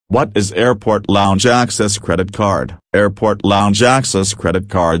What is Airport Lounge Access Credit Card? Airport Lounge Access credit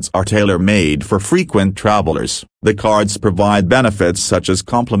cards are tailor-made for frequent travelers. The cards provide benefits such as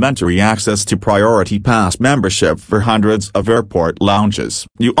complimentary access to Priority Pass membership for hundreds of airport lounges.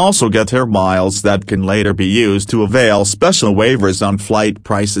 You also get air miles that can later be used to avail special waivers on flight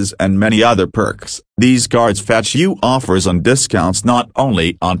prices and many other perks. These cards fetch you offers and discounts not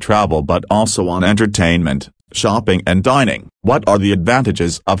only on travel but also on entertainment, shopping and dining. What are the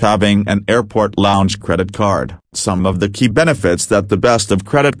advantages of having an Airport Lounge credit card? Some of the key benefits that the best of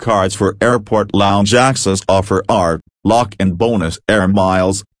credit cards for Airport Lounge Access offer are: lock-in bonus air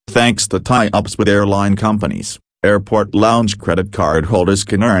miles, thanks to tie-ups with airline companies. Airport Lounge credit card holders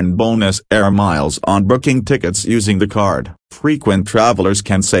can earn bonus air miles on booking tickets using the card. Frequent travelers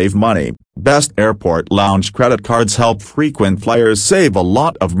can save money. Best Airport Lounge credit cards help frequent flyers save a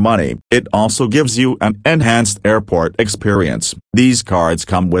lot of money. It also gives you an enhanced airport experience. These cards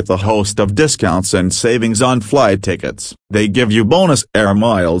come with a host of discounts and savings on flight tickets. They give you bonus air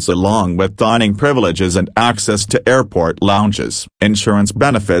miles along with dining privileges and access to airport lounges. Insurance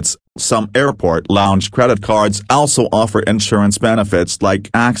benefits. Some Airport Lounge credit cards also offer insurance benefits like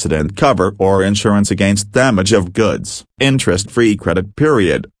accident cover or insurance against damage of goods. Interest-free credit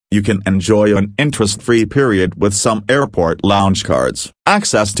period. You can enjoy an interest-free period with some Airport Lounge cards.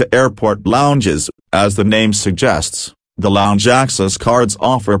 Access to airport lounges. As the name suggests, the Lounge Access cards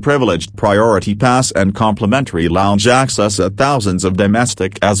offer privileged Priority Pass and complimentary lounge access at thousands of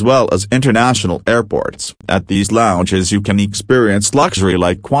domestic as well as international airports. At these lounges you can experience luxury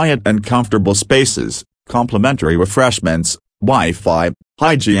like quiet and comfortable spaces, complimentary refreshments, Wi-Fi,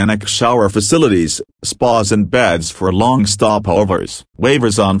 hygienic shower facilities, spas and beds for long stopovers.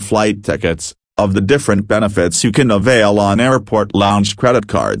 Waivers on flight tickets. Of the different benefits you can avail on Airport Lounge credit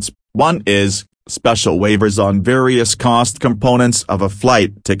cards, one is special waivers on various cost components of a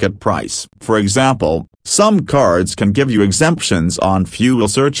flight ticket price. For example, some cards can give you exemptions on fuel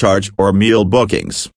surcharge or meal bookings.